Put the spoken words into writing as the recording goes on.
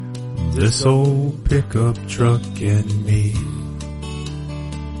This old pickup truck and me.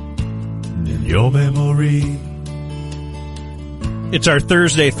 In your memory. It's our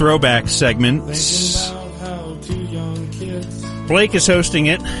Thursday throwback segment. Blake is hosting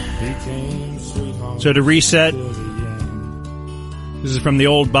it. So to reset, this is from the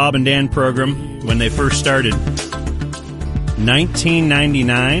old Bob and Dan program when they first started.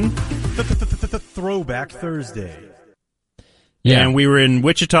 1999. Throwback Thursday. Yeah, and we were in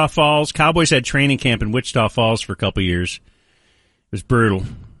Wichita Falls. Cowboys had training camp in Wichita Falls for a couple years. It was brutal.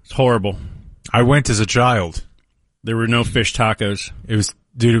 It's horrible. I went as a child. There were no fish tacos. It was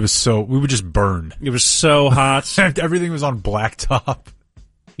so, we would just burn. It was so hot. Everything was on blacktop.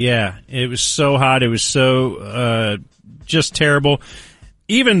 Yeah, it was so hot. It was so, just terrible.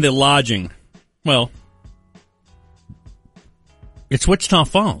 Even the lodging. Well, it's Wichita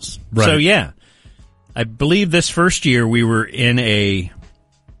Falls. Right. So yeah. I believe this first year we were in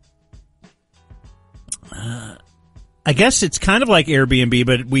I guess it's kind of like Airbnb,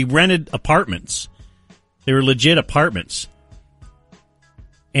 but we rented apartments. They were legit apartments.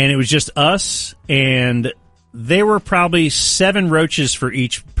 And it was just us, and there were probably 7 roaches for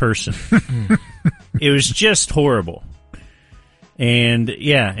each person. It was just horrible. And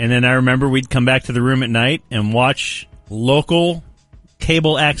yeah, and then I remember we'd come back to the room at night and watch local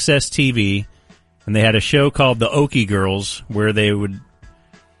cable access TV. And they had a show called the Okie Girls where they would...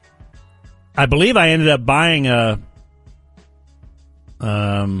 I believe I ended up buying like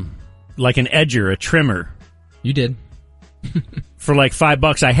an edger, a trimmer. You did. For like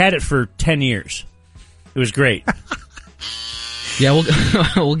 $5. I had it for 10 years. It was great. Yeah,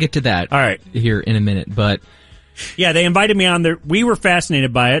 we'll get to that. All right. Here in a minute, but... Yeah, they invited me on there. We were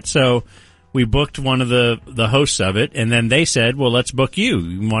fascinated by it, so... We booked one of the hosts of it, and then they said, well, let's book you.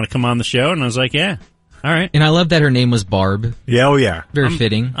 You want to come on the show? And I was like, yeah. All right. And I love that her name was Barb. Yeah, oh yeah. Very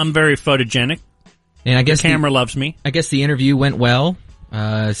fitting. I'm very photogenic. And I guess the camera loves me. I guess the interview went well,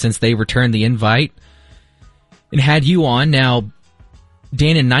 since they returned the invite and had you on. Now,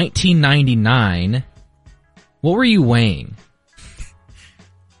 Dan, in 1999, what were you weighing?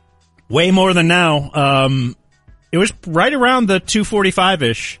 Way more than now. It was right around the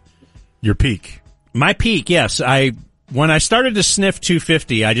 245-ish. Your peak. My peak, yes. When I started to sniff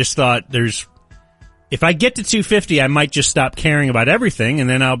 250, I just thought if I get to 250, I might just stop caring about everything, and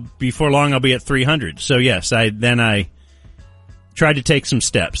then before long I'll be at 300. So yes, I tried to take some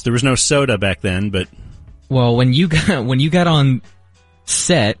steps. There was no soda back then, but well, when you got on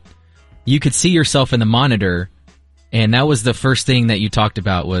set, you could see yourself in the monitor, and that was the first thing that you talked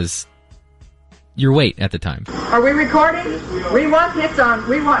about was your weight at the time. Are we recording? We want this on.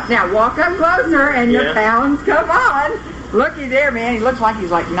 We want now. Walk up closer, and your pounds come on. Looky there, man. He looks like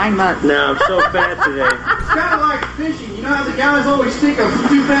he's like 9 months. No, I'm so fat today. It's kind of like fishing. You know how the guys always stick a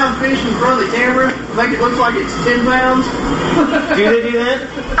 2-pound fish in front of the camera, make it look like it's 10 pounds. Do they do that?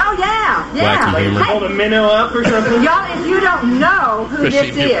 Oh yeah. Like hold a minnow up or something. Y'all, if you don't know who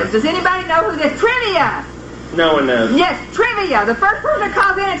this is, does anybody know who this trivia? No one knows. Yes, trivia. The first person that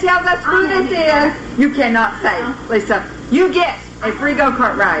calls in and tells us who this is, you cannot say. Lisa, you get a free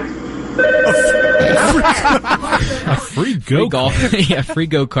go-kart ride. A free go-kart? Yeah, free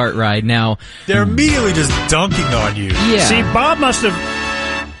go-kart ride. Now, they're immediately just dunking on you. Yeah. See, Bob must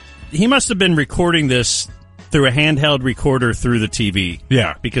have been recording this through a handheld recorder through the TV.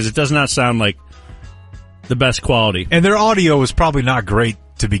 Yeah. Because it does not sound like the best quality. And their audio was probably not great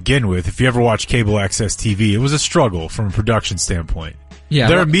to begin with. If you ever watch cable access TV, it was a struggle from a production standpoint. Yeah,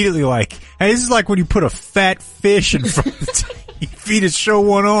 they're immediately like, hey, this is like when you put a fat fish in front of the TV, feed it, show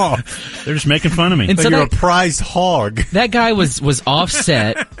one off. They're just making fun of me. And like so you're a prized hog. That guy was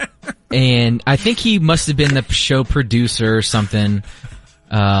offset, and I think he must have been the show producer or something.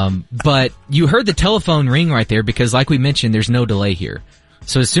 But you heard the telephone ring right there because, like we mentioned, there's no delay here.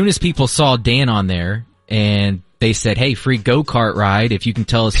 So as soon as people saw Dan on there and they said, hey, free go-kart ride, if you can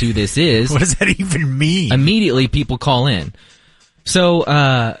tell us who this is. What does that even mean? Immediately people call in.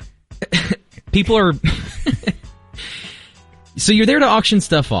 So, people are, so you're there to auction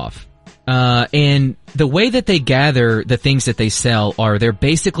stuff off. And the way that they gather the things that they sell they're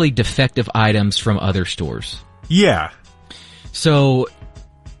basically defective items from other stores. Yeah. So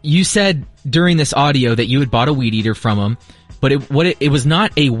you said during this audio that you had bought a weed eater from them, but it was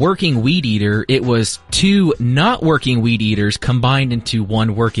not a working weed eater. It was 2 not working weed eaters combined into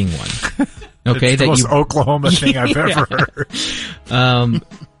one working one. Okay, it's the most Oklahoma thing I've ever heard.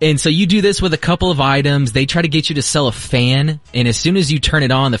 And so you do this with a couple of items. They try to get you to sell a fan, and as soon as you turn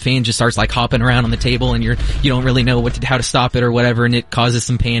it on, the fan just starts like hopping around on the table, and you don't really know how to stop it or whatever, and it causes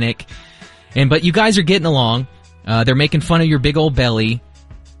some panic. But you guys are getting along. They're making fun of your big old belly.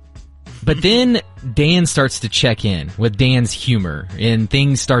 But then Dan starts to check in with Dan's humor, and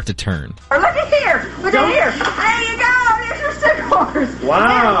things start to turn. Or look at here. Look at here. There you go. There's your sick horse.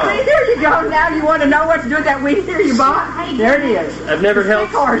 Wow. See, there you go. Now you want to know what to do with that weed here you bought? There it is. I've never Sick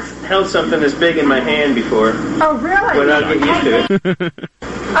horse. held something this big in my hand before, Oh, really? but I'll get used to it.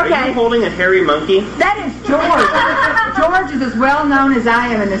 Are you Okay. holding a hairy monkey? That is George. George is as well known as I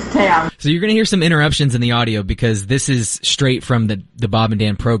am in this town. So you're going to hear some interruptions in the audio because this is straight from the Bob and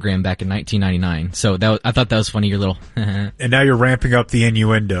Dan program back in 1999. So I thought that was funny, your little... And now you're ramping up the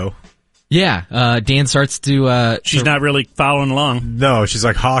innuendo. Yeah, Dan starts to... She's not really following along. No, she's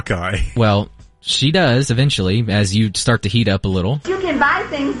like Hawkeye. Well, she does eventually as you start to heat up a little. You can buy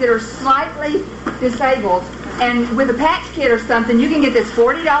things that are slightly disabled, and with a patch kit or something, you can get this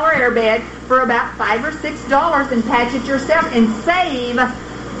 $40 airbag for about $5 or $6 and patch it yourself and save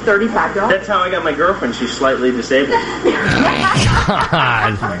 $35. That's how I got my girlfriend. She's slightly disabled.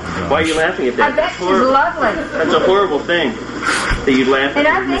 Why are you laughing at that? I bet she's lovely. That's a horrible thing that you laugh at. And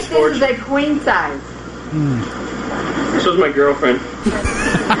I your think this is misfortune. a queen size. So's my girlfriend.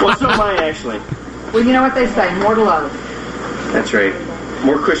 Well, so am I, Ashley. Well, you know what they say, more to love. That's right.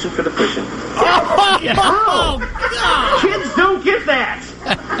 More cushion for the pushing. Kids don't get that.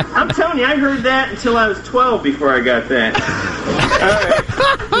 I'm telling you, I heard that until I was 12 before I got that. All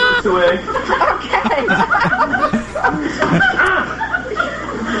right. This way. Okay.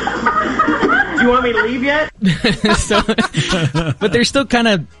 Do you want me to leave yet? But they're still kind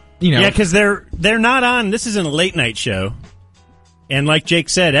of, Yeah, because they're not on. This isn't a late night show, and like Jake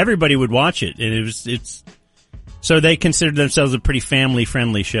said, everybody would watch it. And it's so they considered themselves a pretty family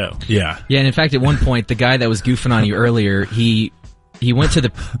friendly show. Yeah. Yeah, and in fact, at one point, the guy that was goofing on you earlier, he went to the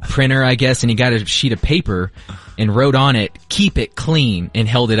printer, I guess, and he got a sheet of paper and wrote on it, "Keep it clean," and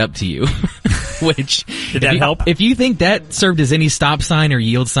held it up to you. Which Did that help? If you think that served as any stop sign or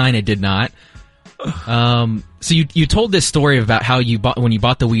yield sign, it did not. So you told this story about how when you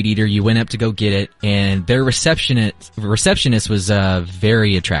bought the weed eater, you went up to go get it, and their receptionist was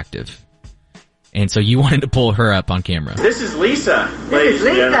very attractive. And so you wanted to pull her up on camera. This is Lisa. This is ladies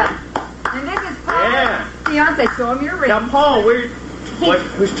and Lisa. gentlemen. And this is Paul. Yeah. Fiance, show him your ring. Now, Paul, who's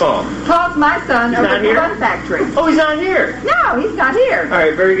Paul? Paul's my son over not at the here? Gun Factory. Oh, he's not here. No, he's not here. All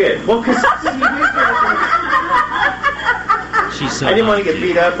right, very good. Well, because She's so I didn't want to get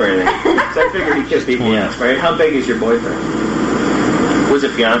beat up or anything, so I figured he could beat me up, right? How big is your boyfriend? Was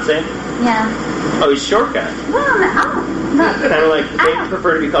it fiance? Yeah. Oh, he's a short guy. Well, no. Kind of like they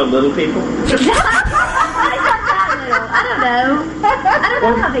prefer to be called little people. I don't know. I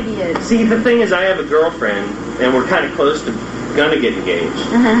don't know how big he is. See, the thing is, I have a girlfriend, and we're kind of close to gonna get engaged.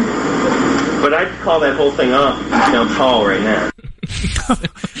 But I'd call that whole thing off if you sound tall right now.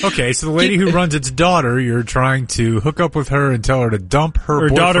 Okay, so the lady who runs its daughter, you're trying to hook up with her and tell her to dump her Or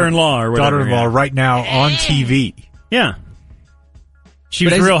boyfriend- daughter-in-law or whatever, daughter-in-law yeah. right now on TV. Yeah. She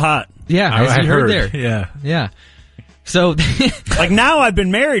was But as- real hot. Yeah, I as you heard there. Yeah. Yeah. So, Like now I've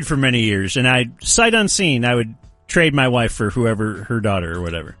been married for many years, and sight unseen, I would trade my wife for whoever, her daughter or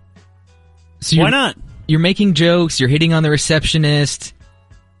whatever. so Why you're- not? You're making jokes, you're hitting on the receptionist,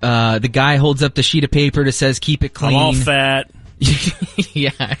 the guy holds up the sheet of paper that says keep it clean. I'm all fat. Yeah,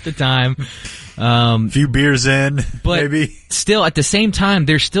 at the time. Few beers in, But maybe. still, at the same time,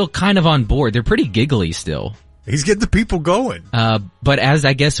 they're still kind of on board. They're pretty giggly still. He's getting the people going. But as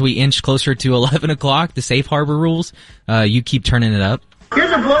I guess we inch closer to 11 o'clock, the safe harbor rules, you keep turning it up.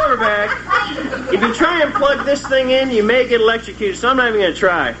 Here's a blower bag. If you try and plug this thing in, you may get electrocuted, so I'm not even going to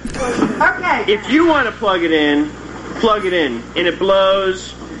try. Okay. If you want to plug it in, and it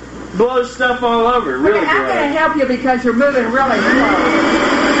blows stuff all over. Really Okay, I'm going to blows. help you because you're moving really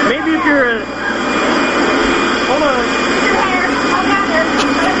slow. Maybe if you're a... Hold on.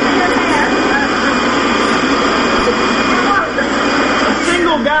 A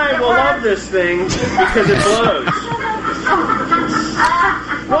single guy will love this thing because it blows.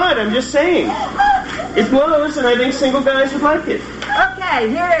 What? I'm just saying. It blows, and I think single guys would like it. Okay,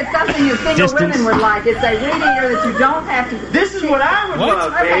 here is something you single women would like. It's a weed eater that you don't have to... This is what I would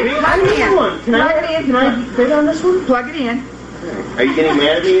love, Okay, baby. plug it This in. one. Can Plug it in. I fit on this one? Plug it in. Are you getting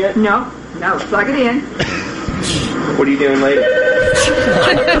mad at me yet? No, plug it in. What are you doing later?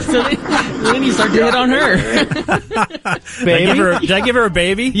 So then you start to hit on her. Did I give her a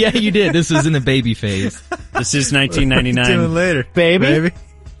baby? Yeah, you did. This was in the baby phase. This is Doing 1999. later. Baby?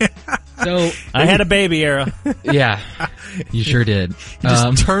 So, I had a baby era. yeah, you sure did.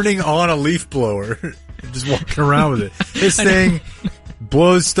 Just turning on a leaf blower. Just walking around with it. This thing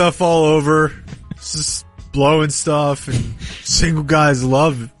blows stuff all over. It's just blowing stuff, and single guys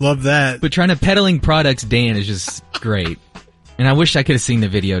love that. But trying to peddling products, Dan, is just great. And I wish I could have seen the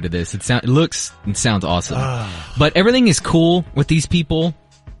video to this. It looks and sounds awesome. But everything is cool with these people.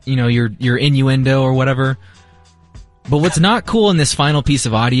 You know, your innuendo or whatever. But what's not cool in this final piece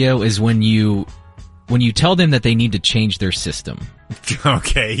of audio is when you tell them that they need to change their system.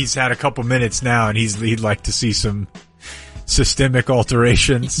 Okay, he's had a couple minutes now, and he'd like to see some systemic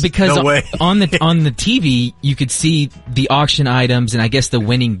alterations. Because no way. on the TV, you could see the auction items and I guess the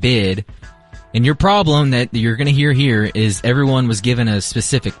winning bid. And your problem that you're going to hear here is everyone was given a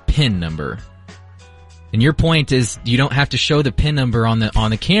specific PIN number. And your point is you don't have to show the PIN number on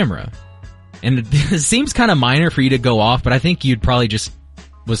the camera. And it seems kind of minor for you to go off, but I think you'd probably just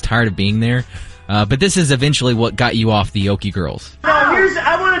was tired of being there. But this is eventually what got you off the Okie girls. Now,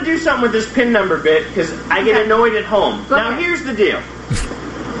 I want to do something with this PIN number bit because I get annoyed at home. Now, here's the deal.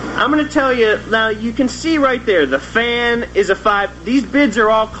 I'm going to tell you, now you can see right there, the fan is a 5. These bids are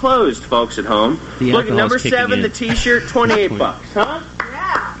all closed, folks at home. Look at number 7, the t-shirt, $28. Huh?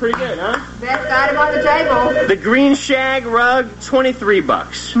 Yeah. Pretty good, huh? Best item on the table. The green shag rug, $23.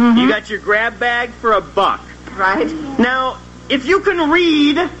 Mm-hmm. You got your grab bag for $1. Right. Now, if you can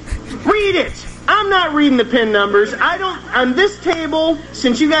read it. I'm not reading the PIN numbers. On this table,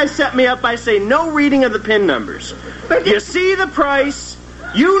 since you guys set me up, I say no reading of the PIN numbers. You see the price.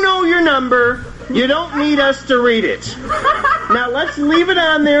 You know your number. You don't need us to read it. Now, let's leave it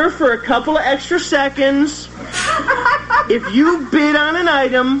on there for a couple of extra seconds. If you bid on an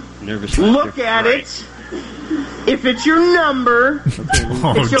item, look at it. If it's your number,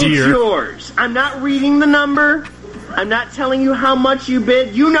 it's yours. I'm not reading the number. I'm not telling you how much you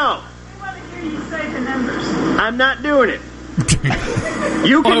bid. You know. You say the numbers. I'm not doing it.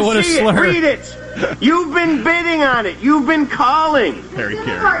 You can see it. Read it. You've been bidding on it. You've been calling. Very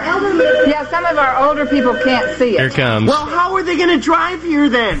careful. Yeah, some of our older people can't see it. Here it comes. Well, how are they going to drive here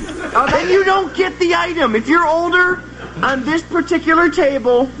then? Then you don't get the item. If you're older, on this particular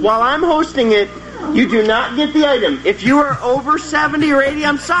table, while I'm hosting it, you do not get the item. If you are over 70 or 80,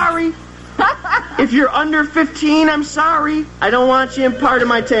 I'm sorry. If you're under 15, I'm sorry. I don't want you in part of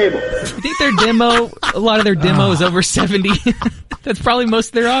my table. I think a lot of their demo is over 70. That's probably most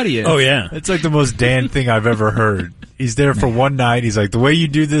of their audience. Oh, yeah. It's like the most Dan thing I've ever heard. He's there for one night. He's like, the way you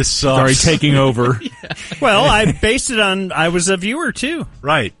do this sucks. Sorry, taking over. Yeah. Well, I based it on, I was a viewer, too.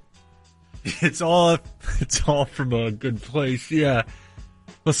 Right. It's all from a good place, yeah.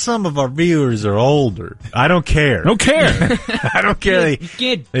 Well, some of our viewers are older. I don't care. Don't care. I don't care. They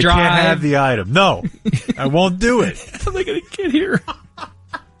can't have the item. No, I won't do it. How are they going to get here?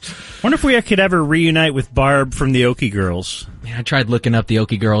 Wonder if we could ever reunite with Barb from the Okie Girls. Man, I tried looking up the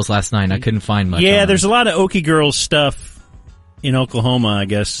Okie Girls last night and I couldn't find much. Yeah, there's a lot of Okie Girls stuff in Oklahoma, I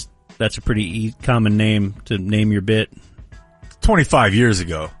guess. That's a pretty common name to name your bit. 25 years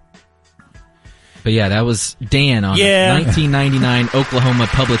ago. But yeah, that was Dan on 1999 Oklahoma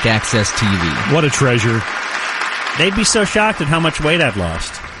Public Access TV. What a treasure. They'd be so shocked at how much weight I've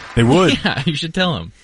lost. They would. Yeah, you should tell them.